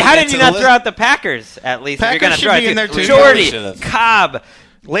 I mean, how did you not throw out the Packers, at least? Packers if you're going to should throw be in there, too. Jordy, Cobb,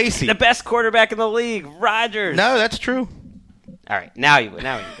 Lacey. the best quarterback in the league, Rodgers. No, that's true. All right, now you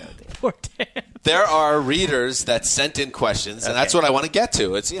go. Poor Dan. There are readers that sent in questions, and that's what I want to get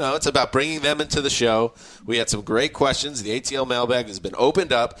to. It's it's about bringing them into the show. We had some great questions. The ATL mailbag has been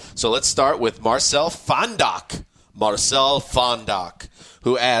opened up. So let's start with Marcel Fondak.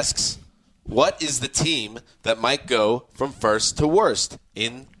 Who asks, what is the team that might go from first to worst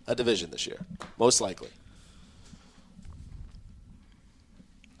in a division this year? Most likely.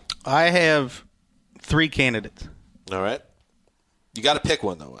 I have 3 candidates. All right. You got to pick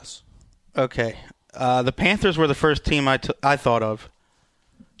one, though, Wes. Okay. The Panthers were the first team I thought of.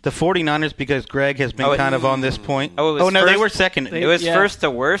 The 49ers, because Greg has been kind of on this point. They were second. It was first to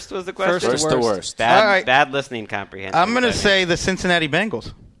worst was the question? First to worst. Bad listening comprehension. I'm going to say the Cincinnati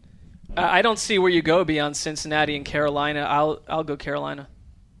Bengals. I don't see where you go beyond Cincinnati and Carolina. I'll go Carolina.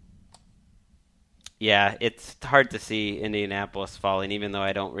 Yeah, it's hard to see Indianapolis falling, even though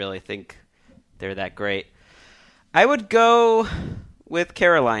I don't really think they're that great. I would go with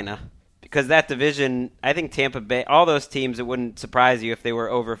Carolina because that division, I think Tampa Bay, all those teams, it wouldn't surprise you if they were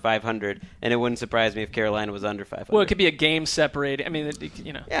over 500, and it wouldn't surprise me if Carolina was under 500. Well, it could be a game separated. I mean,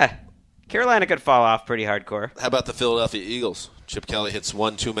 Yeah, Carolina could fall off pretty hardcore. How about the Philadelphia Eagles? Chip Kelly hits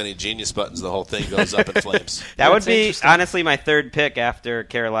one too many genius buttons, the whole thing goes up in flames. That would be, honestly, my third pick after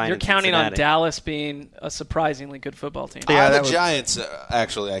Carolina. You're counting on Dallas being a surprisingly good football team. The Giants,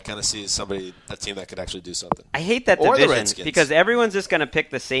 actually, I kind of see a team that could actually do something. I hate that or division the Redskins. Because everyone's just going to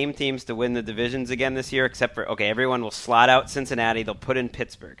pick the same teams to win the divisions again this year, except for, everyone will slot out Cincinnati. They'll put in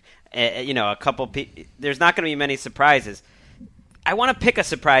Pittsburgh. A couple there's not going to be many surprises. I want to pick a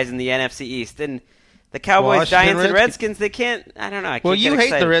surprise in the NFC East, and The Cowboys, Washington Giants, and Redskins, they can't. I don't know. Well, you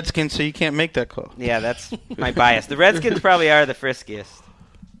hate the Redskins, so you can't make that call. Yeah, that's my bias. The Redskins probably are the friskiest.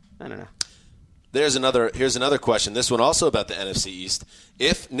 I don't know. Here's another question. This one also about the NFC East.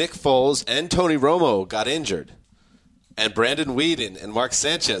 If Nick Foles and Tony Romo got injured, and Brandon Weeden and Mark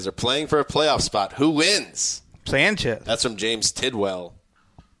Sanchez are playing for a playoff spot, who wins? Sanchez. That's from James Tidwell.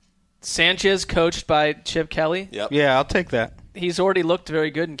 Sanchez, coached by Chip Kelly. Yep. Yeah, I'll take that. He's already looked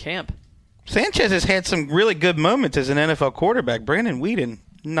very good in camp. Sanchez has had some really good moments as an NFL quarterback. Brandon Weeden,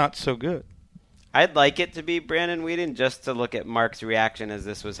 not so good. I'd like it to be Brandon Weeden just to look at Mark's reaction as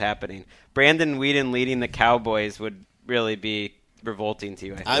this was happening. Brandon Weeden leading the Cowboys would really be revolting to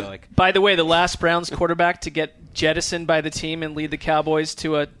you, I feel like. By the way, the last Browns quarterback to get jettisoned by the team and lead the Cowboys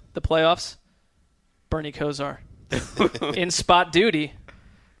to the playoffs, Bernie Kosar. In spot duty.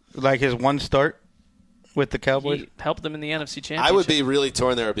 Like his one start with the Cowboys? He helped them in the NFC Championship. I would be really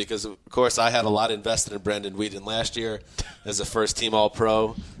torn there because, of course, I had a lot invested in Brandon Weeden last year as a first-team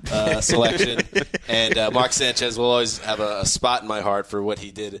All-Pro selection. And Mark Sanchez will always have a spot in my heart for what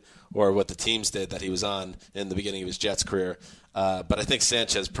he did or what the teams did that he was on in the beginning of his Jets career. But I think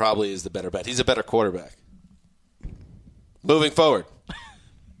Sanchez probably is the better bet. He's a better quarterback. Moving forward.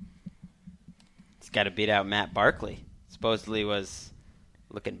 He's got to beat out Matt Barkley. Supposedly was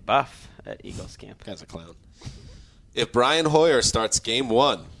looking buff at Eagles camp. Guy's a clown. If Brian Hoyer starts game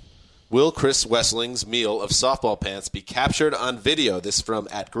 1, will Chris Wessling's meal of softball pants be captured on video? This from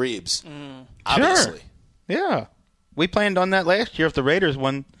 @Greebs. Obviously. Sure. Yeah. We planned on that last year. If the Raiders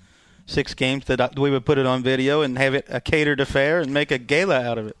won 6 games, that we would put it on video and have it a catered affair and make a gala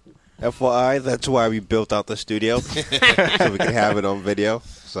out of it. FYI, that's why we built out the studio so we could have it on video.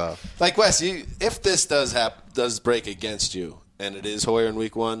 So, like Wes, if this does break against you, and it is Hoyer in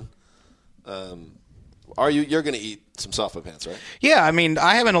Week 1, you're going to eat some softball pants, right? Yeah, I mean,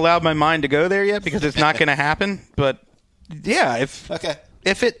 I haven't allowed my mind to go there yet because it's not going to happen. But yeah, if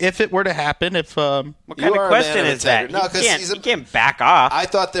it were to happen, what kind of question is that? No, you can't back off. I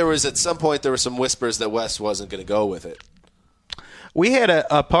thought at some point there were some whispers that Wes wasn't going to go with it. We had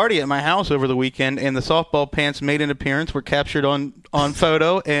a party at my house over the weekend, and the softball pants made an appearance, were captured on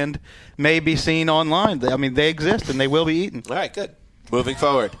photo, and may be seen online. I mean, they exist, and they will be eaten. All right, good. Moving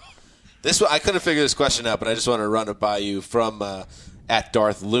forward. I couldn't figure this question out, but I just want to run it by you from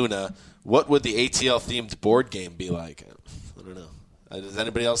 @Darth Luna. What would the ATL-themed board game be like? I don't know. Does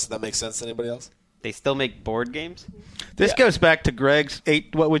anybody else? That make sense to anybody else? They still make board games? This goes back to Greg's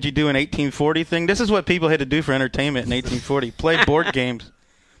what would you do in 1840 thing. This is what people had to do for entertainment in 1840. Play board games.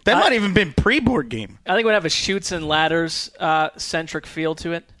 That might even been pre-board game. I think it would have a chutes and ladders centric feel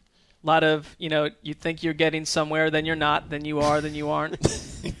to it. A lot of, you think you're getting somewhere, then you're not, then you are, then you aren't.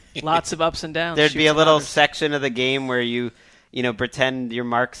 Lots of ups and downs. There'd be a little section of the game where you pretend you're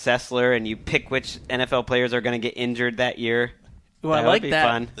Mark Sessler and you pick which NFL players are going to get injured that year. Well, I like that.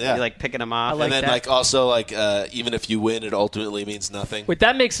 Fun. Yeah. You picking them off. And then even if you win, it ultimately means nothing. Wait,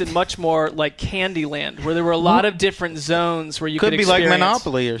 that makes it much more like Candyland, where there were a lot of different zones where you could be experience. Like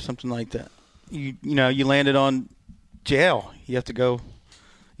Monopoly or something like that. You landed on jail. You have to go.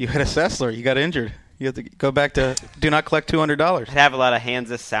 You had a Sessler. You got injured. You have to go back to do not collect $200. I'd have a lot of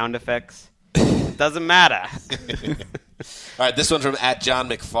Hansa sound effects. Doesn't matter. All right, this one's from @John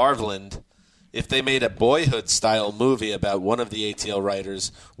McFarland. If they made a Boyhood-style movie about one of the ATL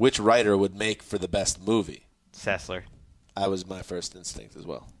writers, which writer would make for the best movie? Sessler. That was my first instinct as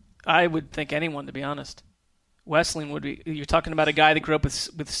well. I would think anyone, to be honest. Wessling would be. You're talking about a guy that grew up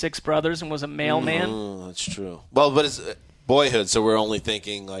with 6 brothers and was a mailman? That's true. Well, but it's Boyhood, so we're only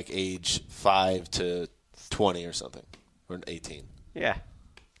thinking like age 5 to 20 or something, or 18. Yeah.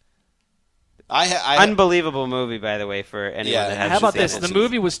 Unbelievable movie, by the way, for anyone that has. How about this? The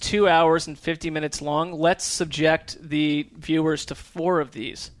movie was 2 hours and 50 minutes long. Let's subject the viewers to 4 of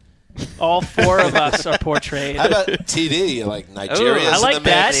these. All 4 of us are portrayed. How about TD? Like Nigeria's I like in the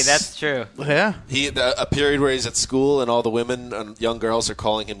that. mix. That's true. Yeah. A period where he's at school and all the women and young girls are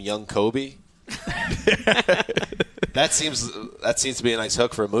calling him Young Kobe. That seems to be a nice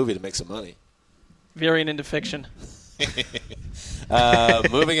hook for a movie to make some money. Veering into fiction.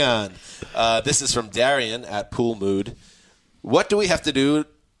 Moving on. This is from Darian @Poolmood. What do we have to do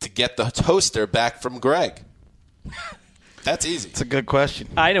to get the toaster back from Greg? That's easy. It's a good question.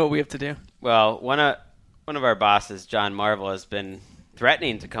 I know what we have to do. Well, one of our bosses, John Marvel, has been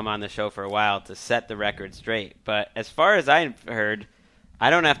threatening to come on the show for a while to set the record straight. But as far as I've heard, I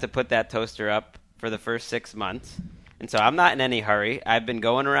don't have to put that toaster up for the first 6 months. And so I'm not in any hurry. I've been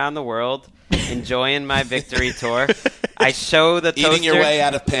going around the world, enjoying my victory tour. I show the toaster. Eating your way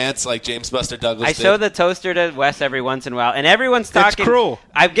out of pants like James Buster Douglas I show the toaster to Wes every once in a while. And everyone's talking. It's cruel.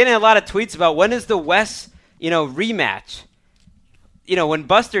 I'm getting a lot of tweets about when is the Wes, rematch. When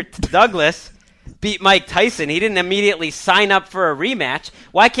Buster Douglas beat Mike Tyson, he didn't immediately sign up for a rematch.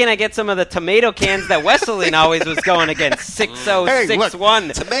 Why can't I get some of the tomato cans that Wesleyan always was going against? 6-0,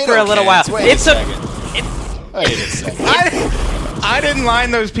 6-1 for a little while. Wait a second. I didn't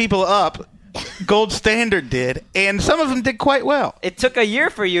line those people up. Gold Standard did, and some of them did quite well. It took a year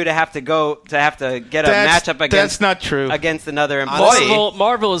for you to have to get a matchup against. That's not true. Against another employee.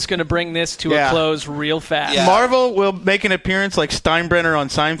 Marvel is going to bring this to a close real fast. Yeah. Marvel will make an appearance like Steinbrenner on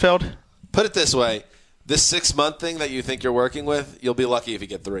Seinfeld. Put it this way: this 6-month thing that you think you're working with, you'll be lucky if you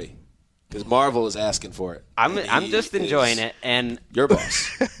get 3, because Marvel is asking for it. I'm just enjoying it, and your boss.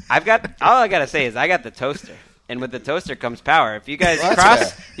 All I gotta say is I got the toaster. And with the toaster comes power. If you guys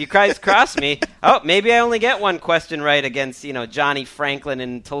cross me, maybe I only get one question right against, Johnny Franklin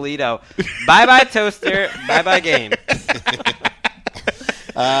in Toledo. Bye-bye toaster, bye-bye game. You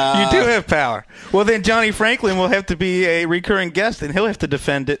do have power. Well, then Johnny Franklin will have to be a recurring guest, and he'll have to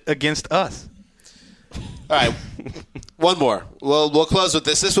defend it against us. All right, one more. We'll close with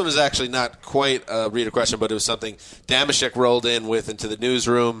this. This one is actually not quite a reader question, but it was something Damashek rolled in with into the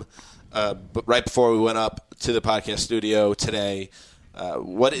newsroom. But right before we went up to the podcast studio today,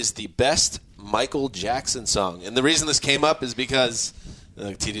 what is the best Michael Jackson song? And the reason this came up is because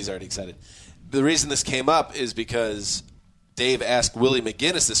TD's already excited. The reason this came up is because Dave asked Willie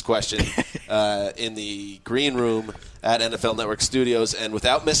McGinnis this question in the green room at NFL Network Studios, and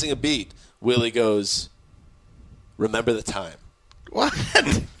without missing a beat, Willie goes, "Remember the Time." What?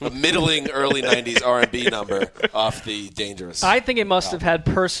 A middling early 90s R&B number off the Dangerous. I think it must have had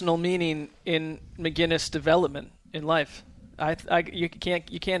personal meaning in McGinnis' development in life. You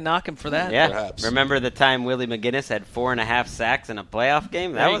can't knock him for that. Yeah. Perhaps. Remember the time Willie McGinnis had 4.5 sacks in a playoff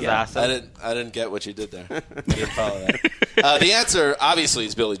game? That was awesome. I didn't get what you did there. I didn't follow that. The answer, obviously,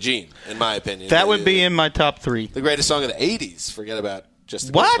 is Billie Jean, in my opinion. That would be in my top 3. The greatest song of the 80s. Forget about just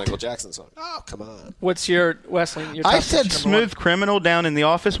the Michael Jackson song. Oh, come on. What's your, Wesley? I said Smooth Criminal down in the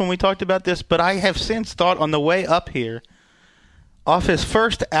office when we talked about this, but I have since thought on the way up here, off his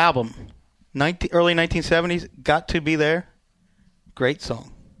first album, early 1970s, Got to Be There. Great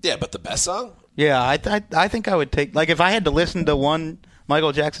song. Yeah, but the best song? Yeah, I think I would take, like, if I had to listen to one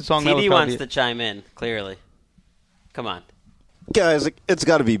Michael Jackson song, that would TD probably wants to chime in, clearly. Come on. Guys, it's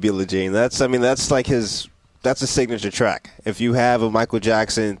got to be Billie Jean. That's like his... That's a signature track. If you have a Michael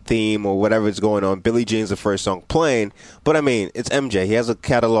Jackson theme or whatever is going on, Billie Jean's the first song playing. But, it's MJ. He has a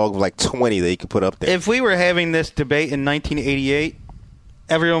catalog of like 20 that he could put up there. If we were having this debate in 1988,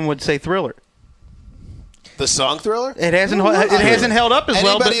 everyone would say Thriller. The song Thriller? It hasn't held up as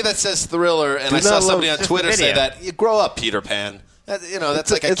well. Anybody that says Thriller, and I saw somebody on Twitter say that, you grow up, Peter Pan.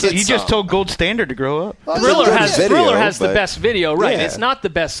 That's like a kid's song. You just told Gold Standard to grow up. Thriller has the best video, right? Yeah. It's not the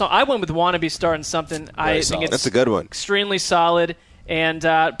best song. I went with "Wanna Be Starting Something." I think it's that's a good one. Extremely solid. And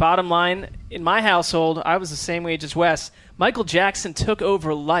bottom line, in my household, I was the same age as Wes. Michael Jackson took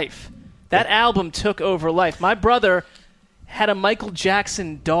over life. That album took over life. My brother had a Michael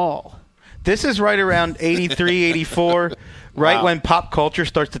Jackson doll. This is right around 83, 84, right when pop culture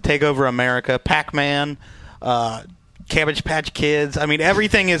starts to take over America. Pac-Man, Cabbage Patch Kids.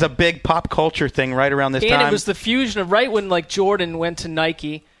 Everything is a big pop culture thing right around this time. And it was the fusion of right when Jordan went to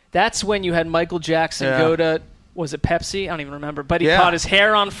Nike. That's when you had Michael Jackson go to, was it Pepsi? I don't even remember. But he caught his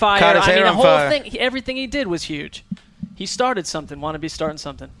hair on fire. The whole thing, everything he did was huge. He started something. Want to be starting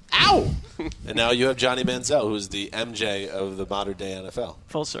something. Ow! And now you have Johnny Manziel, who's the MJ of the modern day NFL.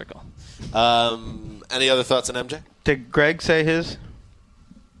 Full circle. Any other thoughts on MJ? Did Greg say his?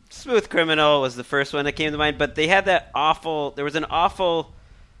 Smooth Criminal was the first one that came to mind, but they had there was an awful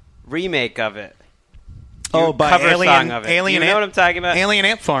remake of it. By Alien of it. You know what I'm talking about? Alien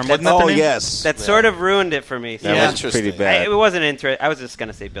Ant Farm, wasn't that the name? Yes. That sort of ruined it for me. That was pretty bad. It wasn't interesting. I was just going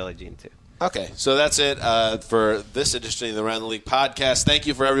to say Billie Jean, too. Okay, so that's it for this edition of the Around the League podcast. Thank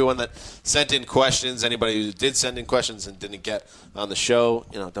you for everyone that sent in questions. Anybody who did send in questions and didn't get on the show,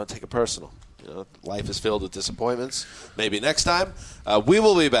 don't take it personal. Life is filled with disappointments. Maybe next time. We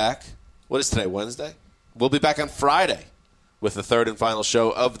will be back. What is today, Wednesday? We'll be back on Friday with the third and final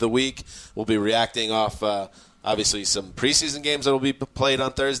show of the week. We'll be reacting off, obviously, some preseason games that will be played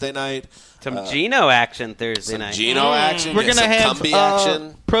on Thursday night. Some Geno action Thursday night. Geno action. We're going to have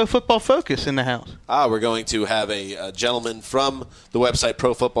action. Pro Football Focus in the house. We're going to have a gentleman from the website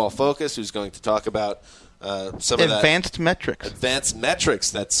Pro Football Focus who's going to talk about some of that advanced metrics. Advanced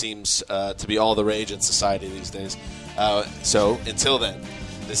metrics that seems to be all the rage in society these days. So until then,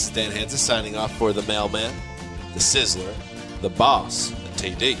 this is Dan Hanzus signing off for the Mailman, the Sizzler, the Boss, and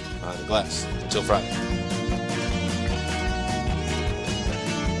TD behind the glass. Until Friday.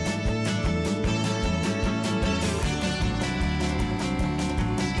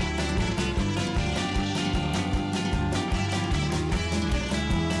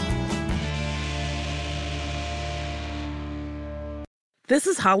 This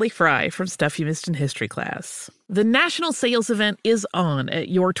is Holly Fry from Stuff You Missed in History Class. The national sales event is on at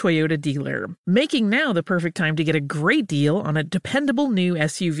your Toyota dealer, making now the perfect time to get a great deal on a dependable new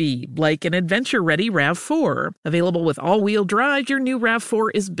SUV, like an adventure-ready RAV4. Available with all-wheel drive, your new RAV4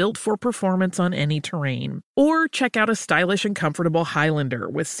 is built for performance on any terrain. Or check out a stylish and comfortable Highlander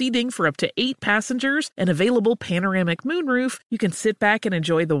with seating for up to 8 passengers and available panoramic moonroof. You can sit back and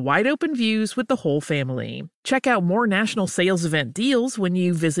enjoy the wide-open views with the whole family. Check out more national sales event deals when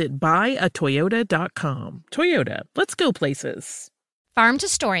you visit buyatoyota.com. Toyota, let's go places. Farm to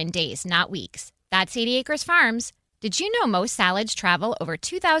store in days, not weeks. That's 80 Acres Farms. Did you know most salads travel over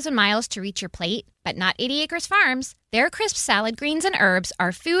 2,000 miles to reach your plate? But not 80 Acres Farms. Their crisp salad greens and herbs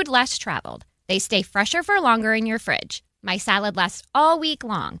are food less traveled. They stay fresher for longer in your fridge. My salad lasts all week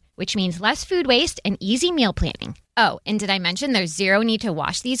long, which means less food waste and easy meal planning. Oh, and did I mention there's zero need to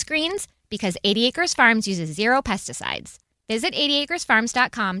wash these greens? Because 80 Acres Farms uses 0 pesticides. Visit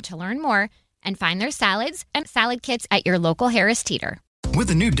 80acresfarms.com to learn more and find their salads and salad kits at your local Harris Teeter. With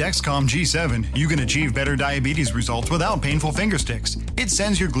the new Dexcom G7, you can achieve better diabetes results without painful finger sticks. It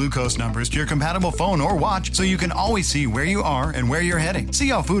sends your glucose numbers to your compatible phone or watch so you can always see where you are and where you're heading. See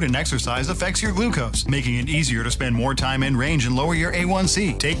how food and exercise affects your glucose, making it easier to spend more time in range and lower your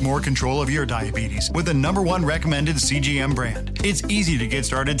A1C. Take more control of your diabetes with the #1 recommended CGM brand. It's easy to get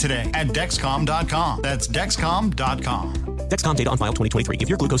started today at Dexcom.com. That's Dexcom.com. Dexcom data on file 2023. If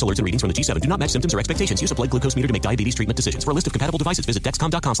your glucose alerts and readings from the G7 do not match symptoms or expectations, use a blood glucose meter to make diabetes treatment decisions. For a list of compatible devices, visit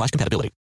Dexcom.com/compatibility.